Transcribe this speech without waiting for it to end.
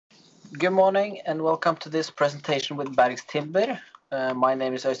Good morning and welcome to this presentation with Bergs Timber. My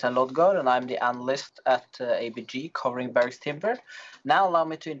name is Øystein Lodgaard and I'm the analyst at ABG covering Bergs Timber. Now allow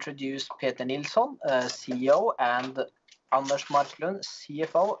me to introduce Peter Nilsson, CEO, and Anders Marklund,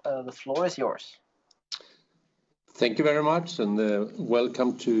 CFO. The floor is yours. Thank you very much and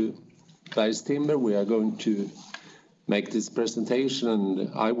welcome to Bergs Timber. We are going to make this presentation and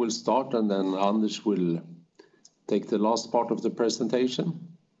I will start and then Anders will take the last part of the presentation.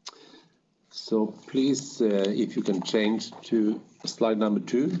 So please, if you can change to slide number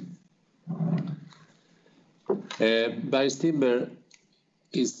 2. Bergs Timber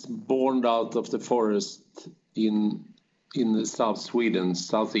is born out of the forest in the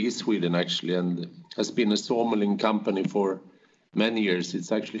southeast Sweden actually, and has been a sawmilling company for many years.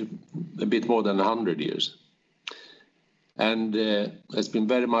 It's actually a bit more than 100 years. And has been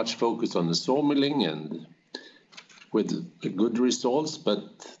very much focused on the sawmilling and with good results, but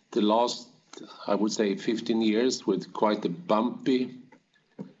the last, I would say, 15 years with quite a bumpy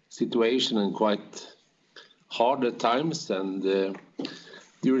situation and quite hard at times. And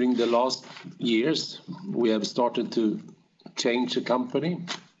during the last years, we have started to change the company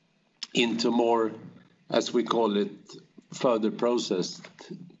into more, as we call it, further processed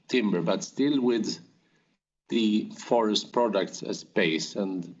timber, but still with the forest products as base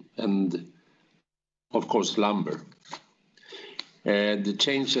and of course lumber. The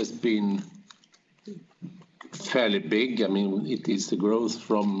change has been fairly big. I mean, it is a growth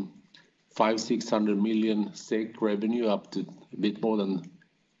from 500-600 million SEK revenue up to a bit more than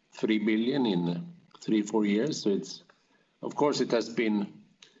 3 billion in 3-4 years. So it's, of course, it has been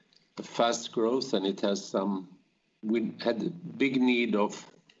a fast growth, and it has we had a big need of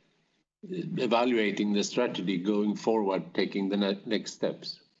evaluating the strategy going forward, taking the next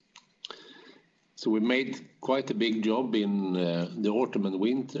steps. So we made quite a big job in the autumn and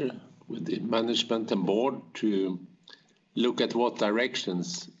winter with the management and board to look at what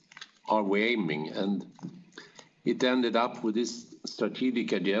directions are we aiming. And it ended up with this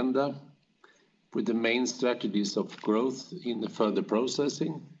strategic agenda with the main strategies of growth in the further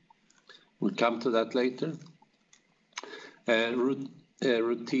processing. We'll come to that later.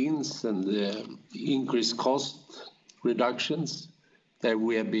 Routines and increased cost reductions that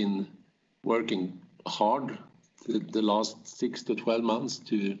we have been working hard the last 6 to 12 months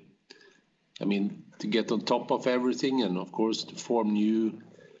to get on top of everything, and of course to form new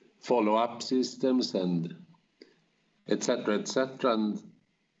follow-up systems and etc. etc. And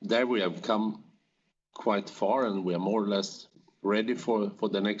there we have come quite far, and we are more or less ready for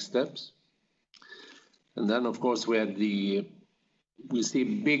the next steps. And then of course we see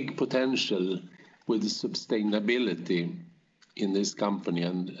big potential with sustainability in this company,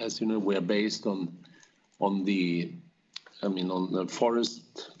 and as you know, we are based on the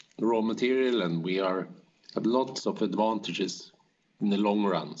forest raw material, and we have lots of advantages in the long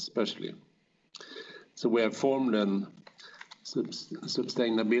run, especially. So we have formed a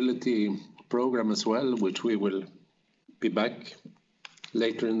sustainability program as well, which we will be back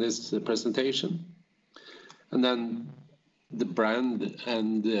later in this presentation. And then the brand,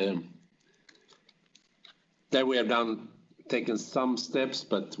 and there we have taken some steps,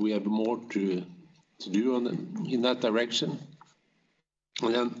 but we have more to do in that direction.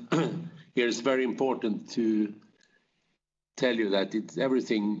 And then here it's very important to tell you that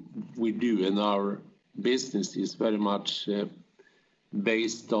everything we do in our business is very much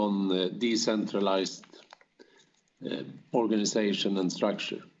based on decentralized organization and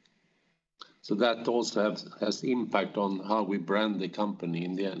structure. So that also has impact on how we brand the company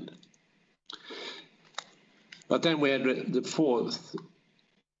in the end. But then we had the fourth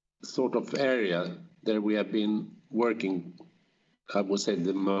sort of area that we have been working, I would say,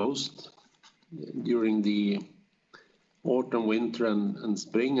 the most during the autumn, winter, and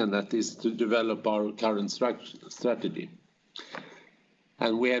spring, and that is to develop our current strategy.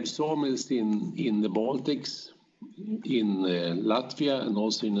 And we have sawmills in the Baltics, in Latvia, and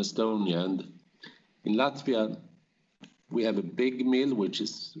also in Estonia. And in Latvia, we have a big mill which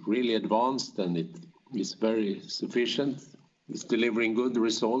is really advanced, and it is very sufficient. It's delivering good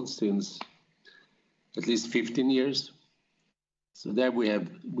results since at least 15 years. So there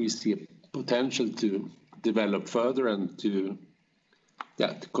we see a potential to develop further and to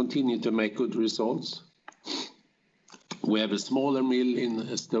continue to make good results. We have a smaller mill in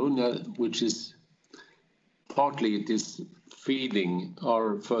Estonia, which is partly it is feeding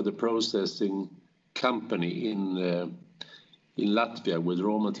our further processing company in Latvia with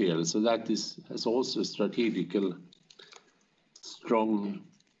raw materials. So that has also a strategical strong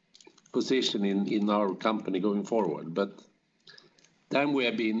position in our company going forward. But Then we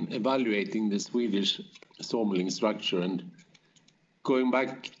have been evaluating the Swedish sawmilling structure, and going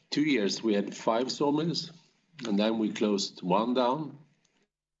back 2 years, we had 5 sawmills, and then we closed 1 down.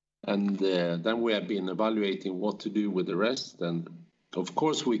 And then we have been evaluating what to do with the rest. And of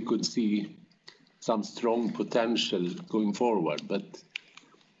course, we could see some strong potential going forward, but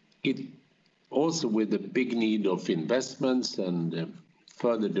it also with a big need of investments and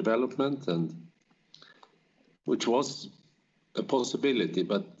further development, and which was a possibility,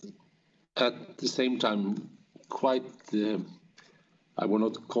 but at the same time quite I will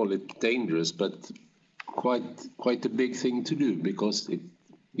not call it dangerous, but quite a big thing to do, because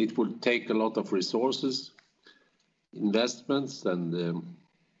it would take a lot of resources, investments, and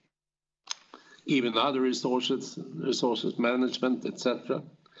even other resources management, etc.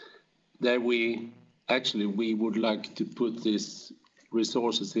 There we would like to put these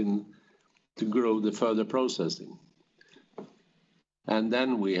resources in to grow the further processing. And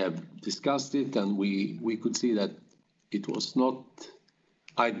then we have discussed it, and we could see that it was not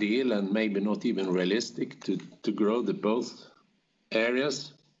ideal and maybe not even realistic to grow the both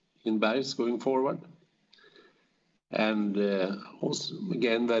areas in Bergs going forward. And also,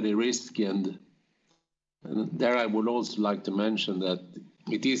 again, very risky. And there I would also like to mention that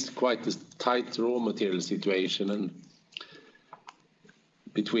it is quite a tight raw material situation, and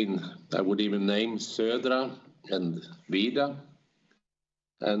between, I would even name Södra and Vida.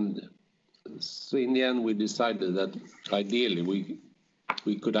 And so in the end, we decided that ideally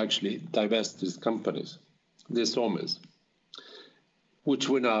we could actually divest these companies, these sawmills, which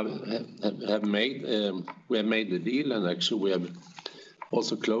we now have made. We have made the deal, and actually we have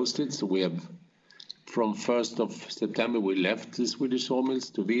also closed it. So we have, from 1st of September, we left the Swedish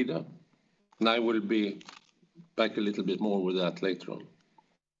sawmills to Vida, and I will be back a little bit more with that later on.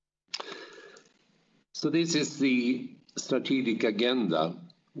 So this is the strategic agenda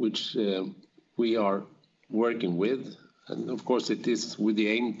which we are working with, and of course it is with the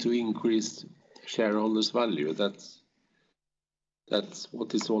aim to increase shareholders' value. That's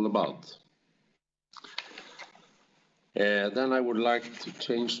what it's all about. Then I would like to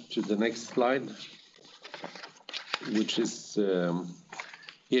change to the next slide, which is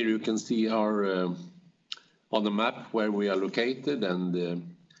here you can see our on the map where we are located, and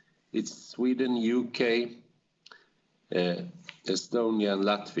it's Sweden, UK, Estonia and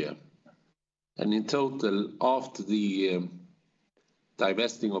Latvia. And in total, after the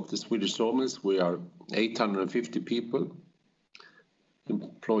divesting of the Swedish sawmills, we are 850 people,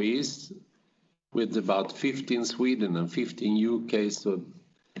 employees, with about 50 in Sweden and 50 in UK. So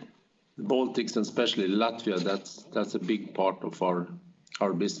the Baltics, and especially Latvia, that's a big part of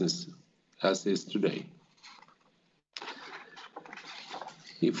our business as is today.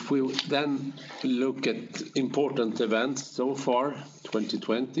 If we then look at important events so far,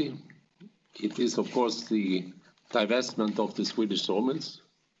 2020, it is of course the divestment of the Swedish sawmills,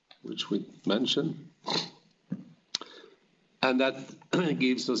 which we mentioned. And that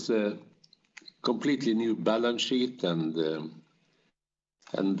gives us a completely new balance sheet and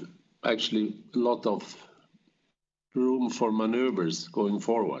actually a lot of room for maneuvers going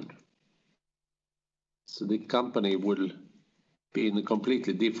forward. So the company will be in a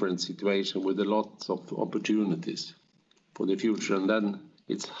completely different situation with a lot of opportunities for the future, and then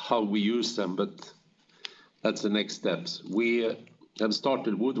it's how we use them, but that's the next steps. We have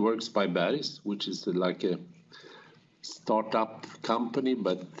started Woodworks by Bergs, which is like a startup company,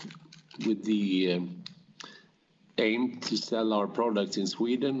 but with the aim to sell our products in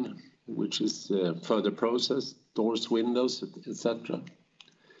Sweden, which is further processed, doors, windows, etc.,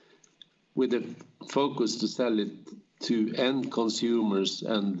 with a focus to sell it to end consumers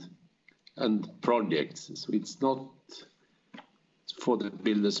and projects. So it's not for the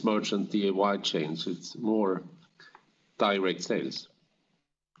builders, merchant, DIY chains. It's more direct sales,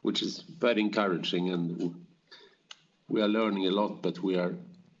 which is very encouraging, and we are learning a lot, but we are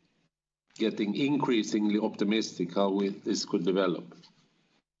getting increasingly optimistic how this could develop.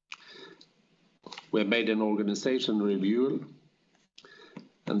 We have made an organization review,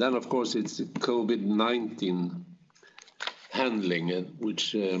 and then of course it's COVID-19 handling,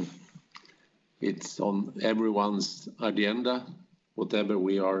 which it's on everyone's agenda, whatever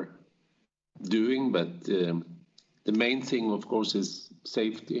we are doing, but the main thing of course is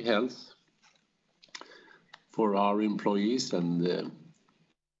safety, health for our employees, and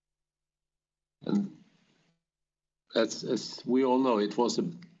as we all know, it was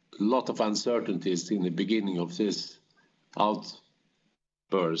a lot of uncertainties in the beginning of this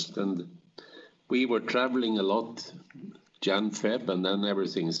outburst, and we were traveling a lot Jan, Feb, and then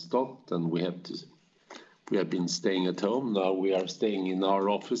everything stopped, and we we have been staying at home. Now we are staying in our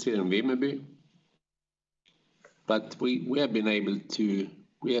office here in Vimmerby. But we have been able to,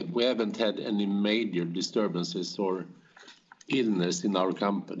 we haven't had any major disturbances or illness in our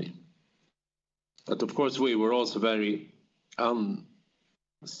company. But of course, we were also very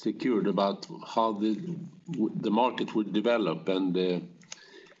unsecured about how the market would develop, and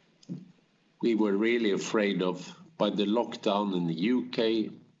we were really afraid of, by the lockdown in the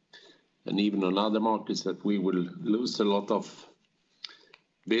UK and even on other markets, that we will lose a lot of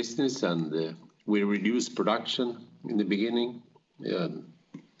business, and we reduced production in the beginning,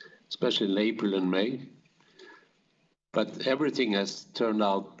 especially in April and May. But everything has turned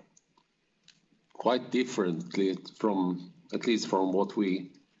out quite differently from, at least from what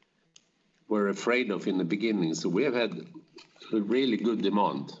we were afraid of in the beginning. So we have had a really good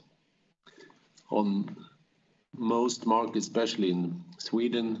demand on most markets, especially in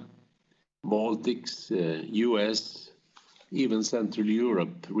Sweden, Baltics, US, even Central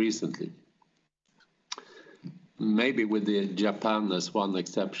Europe recently. Maybe with the Japan as one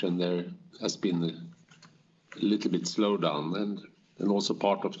exception, there has been a little bit slowdown, and also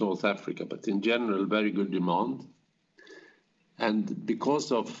part of North Africa, but in general, very good demand. And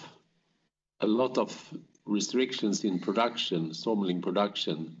because of a lot of restrictions in production, sawmilling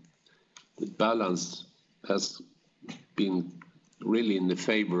production, the balance has been really in the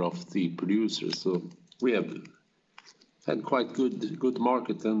favor of the producers. So we have had quite good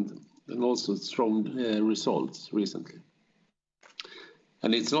market and also strong results recently.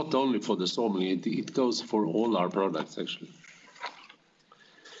 And it's not only for the sawmilling, it goes for all our products actually.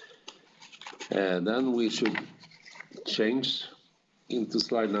 Then we should change into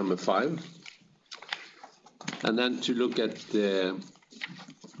slide number 5. And then to look at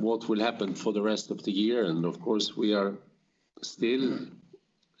what will happen for the rest of the year. And of course we are still,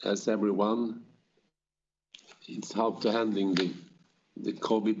 as everyone, it's how to handling the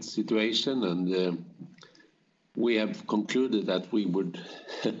COVID situation, and we have concluded that we would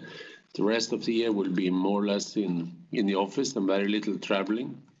the rest of the year will be more or less in the office and very little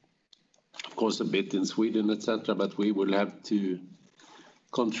traveling. Of course, a bit in Sweden, etc., but we will have to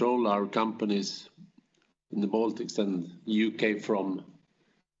control our companies in the Baltics and UK from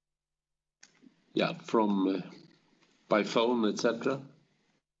by phone, etc.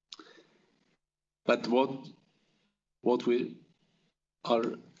 But what we are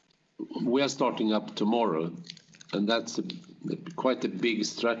starting up tomorrow, and that's quite a big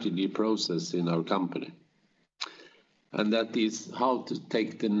strategy process in our company. And that is how to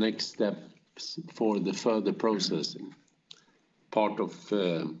take the next steps for the further processing part of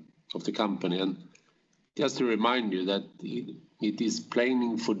the company. And just to remind you that it is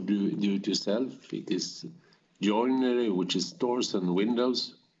planing for do-it-yourself, it is joinery, which is doors and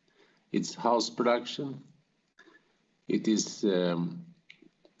windows, it's house production, it is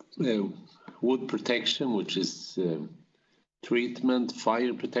wood protection, which is treatment,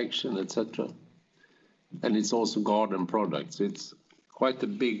 fire protection, etc. And it's also garden products. It's quite a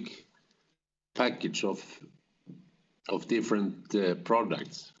big package of different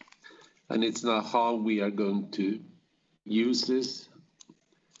products. And it's now how we are going to use this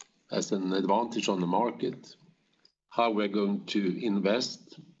as an advantage on the market, how we're going to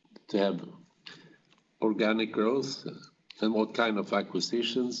invest to have organic growth, and what kind of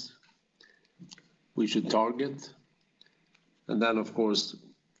acquisitions we should target. And then, of course,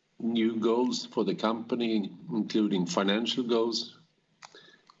 new goals for the company, including financial goals,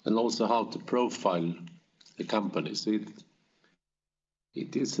 and also how to profile the company. So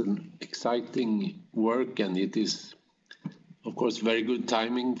it is an exciting work, and it is, of course, very good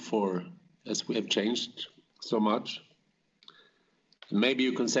timing for, as we have changed so much. Maybe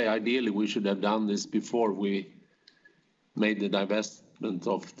you can say ideally we should have done this before we made the divestment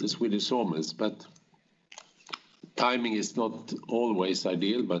of the Swedish sawmills, but timing is not always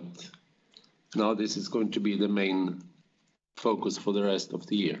ideal. But now this is going to be the main focus for the rest of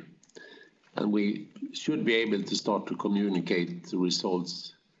the year, and we should be able to start to communicate the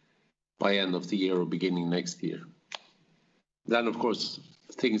results by end of the year or beginning next year. Then, of course,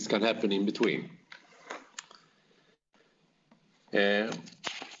 things can happen in between.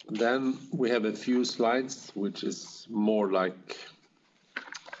 Then we have a few slides, which is more like,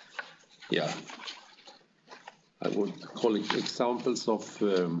 I would call it examples of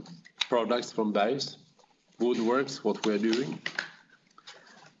products from Bergs, woodworks, what we're doing.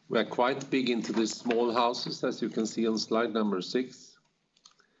 We are quite big into the small houses, as you can see on slide number 6.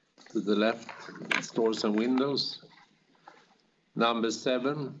 To the left, it's doors and windows. Number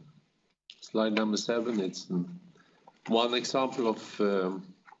 7, slide number 7, it's one example of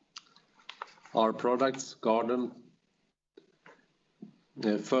our products, garden,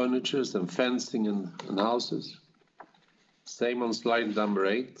 furnitures and fencing and houses. Same on slide number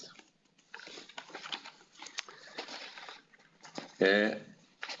 8.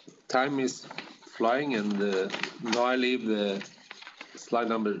 Time is flying, and now I leave slide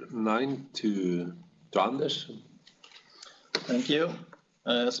number 9 to Anders. Thank you.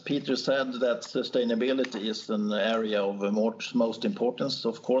 As Peter said, that sustainability is an area of most importance,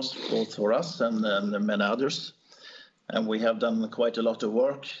 of course, both for us and many others. And we have done quite a lot of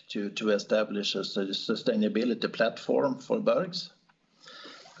work to establish a sustainability platform for Bergs.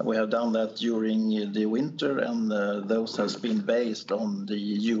 We have done that during the winter, and those has been based on the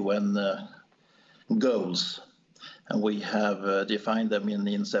UN goals. And we have defined them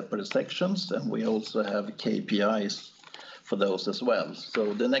in separate sections, and we also have KPIs for those as well.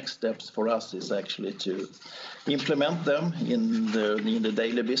 So the next steps for us is actually to implement them in the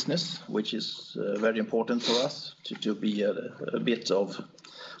daily business, which is very important for us to be a bit of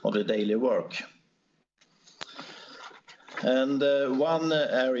the daily work. And one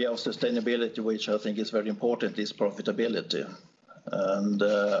area of sustainability which I think is very important is profitability. And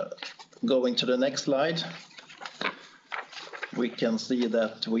going to the next slide, we can see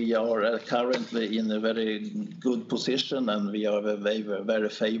that we are currently in a very good position, and we have very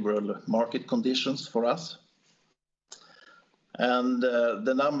favorable market conditions for us. And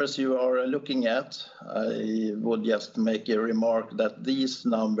the numbers you are looking at, I would just make a remark that these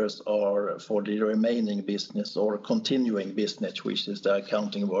numbers are for the remaining business or continuing business, which is the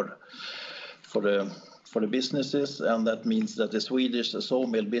accounting word for the businesses, and that means that the Swedish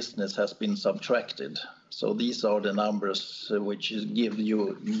sawmill business has been subtracted. So these are the numbers which give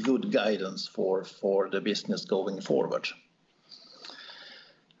you good guidance for the business going forward.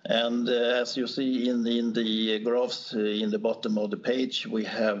 And as you see in the graphs in the bottom of the page, we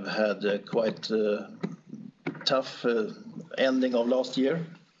have had a quite tough ending of last year.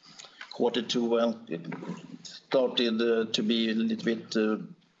 Q2 started to be a little bit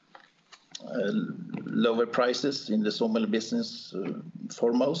lower prices in the sawmill business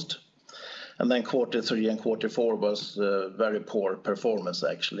foremost. And then Q3 and Q4 was very poor performance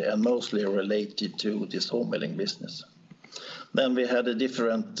actually, and mostly related to the sawmilling business. Then we had a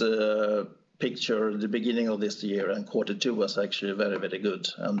different picture at the beginning of this year, and Q2 was actually very good,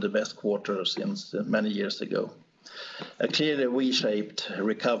 and the best quarter since many years ago. A clearly V-shaped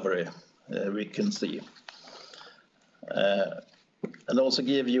recovery we can see. And also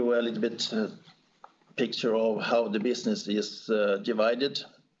give you a little bit picture of how the business is divided.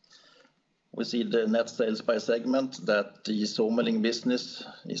 We see the net sales by segment, that the sawmilling business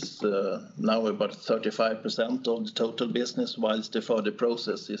is now about 35% of the total business, whilst the further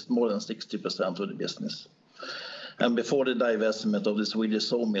process is more than 60% of the business. And before the divestment of the Swedish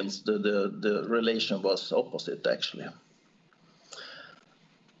sawmills, the relation was opposite actually.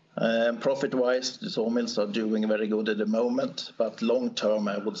 Profit-wise, the sawmills are doing very good at the moment, but long-term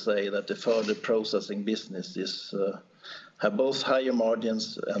I would say that the further processing business is have both higher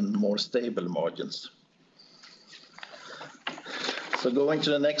margins and more stable margins. So going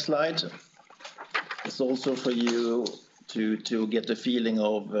to the next slide, it's also for you to get a feeling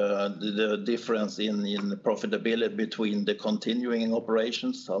of the difference in profitability between the continuing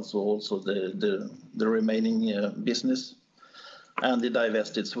operations, also the remaining business, and the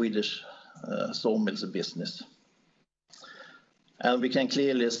divested Swedish sawmills business. And we can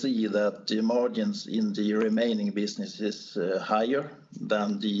clearly see that the margins in the remaining business is higher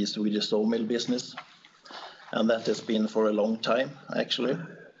than the Swedish sawmill business. And that has been for a long time, actually.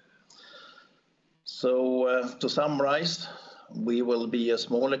 So to summarize, we will be a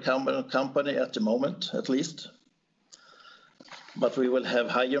smaller company at the moment, at least. But we will have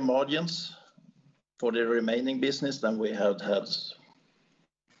higher margins for the remaining business than we have had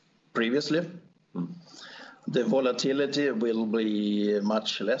previously. The volatility will be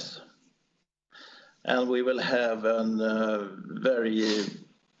much less, and we will have a very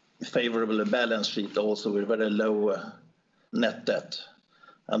favorable balance sheet also with very low net debt,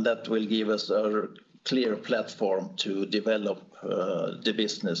 and that will give us a clear platform to develop the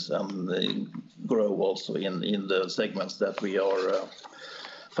business and grow also in the segments that we are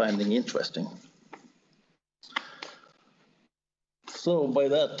finding interesting. So by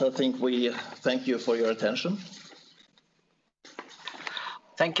that, I think we thank you for your attention.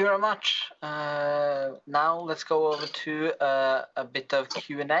 Thank you very much. Now let's go over to a bit of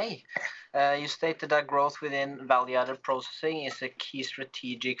Q&A. You stated that growth within value-added processing is a key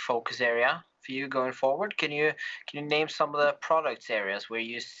strategic focus area for you going forward. Can you name some of the products areas where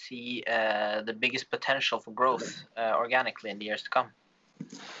you see the biggest potential for growth organically in the years to come?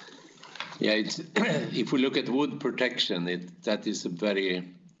 Yeah, it's if we look at wood protection, that is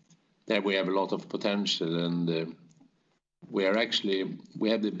there we have a lot of potential, and we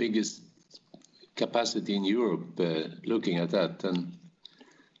have the biggest capacity in Europe looking at that, and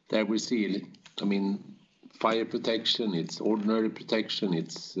there we see, I mean, fire protection, it's ordinary protection,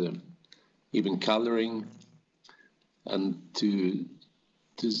 it's even coloring, and to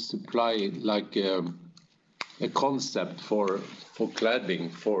supply like a concept for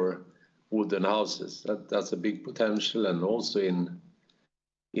cladding for wooden houses. That's a big potential, and also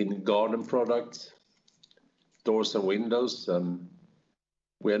in garden products, doors and windows.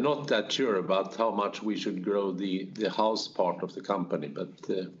 We are not that sure about how much we should grow the house part of the company, but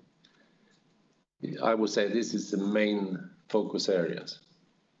I would say this is the main focus areas.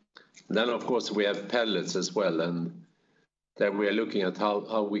 And then, of course, we have pellets as well, and then we are looking at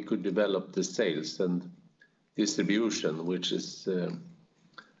how we could develop the sales and distribution, which is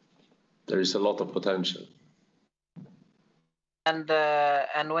there is a lot of potential. And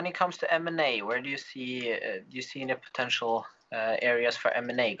when it comes to M&A, where do you see any potential areas for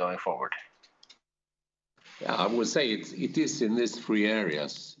M&A going forward? Yeah, I would say it is in these three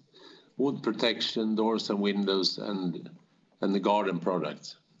areas: wood protection, doors and windows, and the garden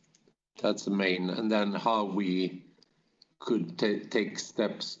products. That's the main, and then how we could take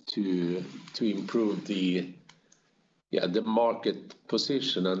steps to improve the market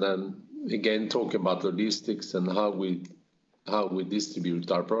position, and then again talk about logistics and how we distribute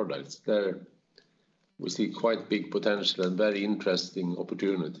our products. There we see quite big potential and very interesting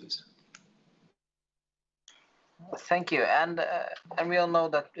opportunities. Thank you. And we all know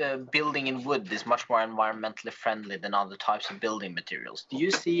that building in wood is much more environmentally friendly than other types of building materials. Do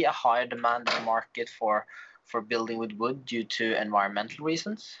you see a higher demand in the market for building with wood due to environmental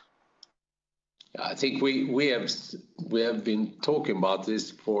reasons? I think we have been talking about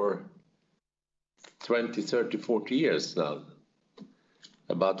this for 20, 30, 40 years now,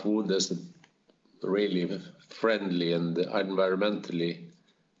 about wood as a really friendly and environmentally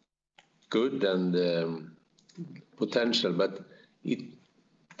good and potential, but it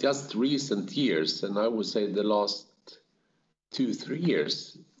just recent years, and I would say the last 2-3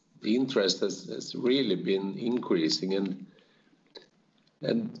 years, the interest has really been increasing,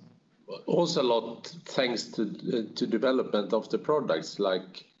 and also a lot thanks to development of the products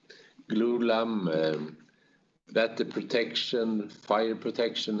like glulam, better protection, fire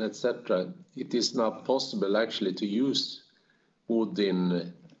protection, etc. It is now possible actually to use wood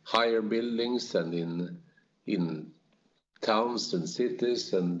in higher buildings and in towns and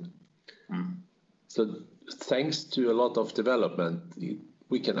cities, and so thanks to a lot of development,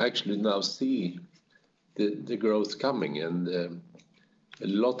 we can actually now see the growth coming, and a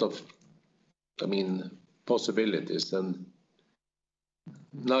lot of, I mean, possibilities. And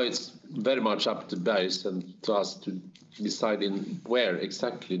now it's very much up to Bergs and to us to decide in where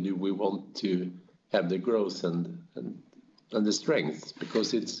exactly do we want to have the growth and the strength,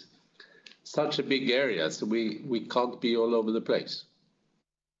 because it's such a big area, so we can't be all over the place.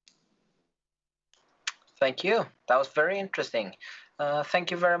 Thank you. That was very interesting.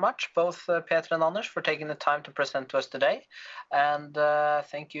 Thank you very much, both Peter and Anders, for taking the time to present to us today. And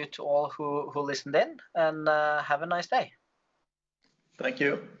thank you to all who listened in, and have a nice day. Thank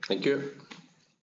you. Thank you.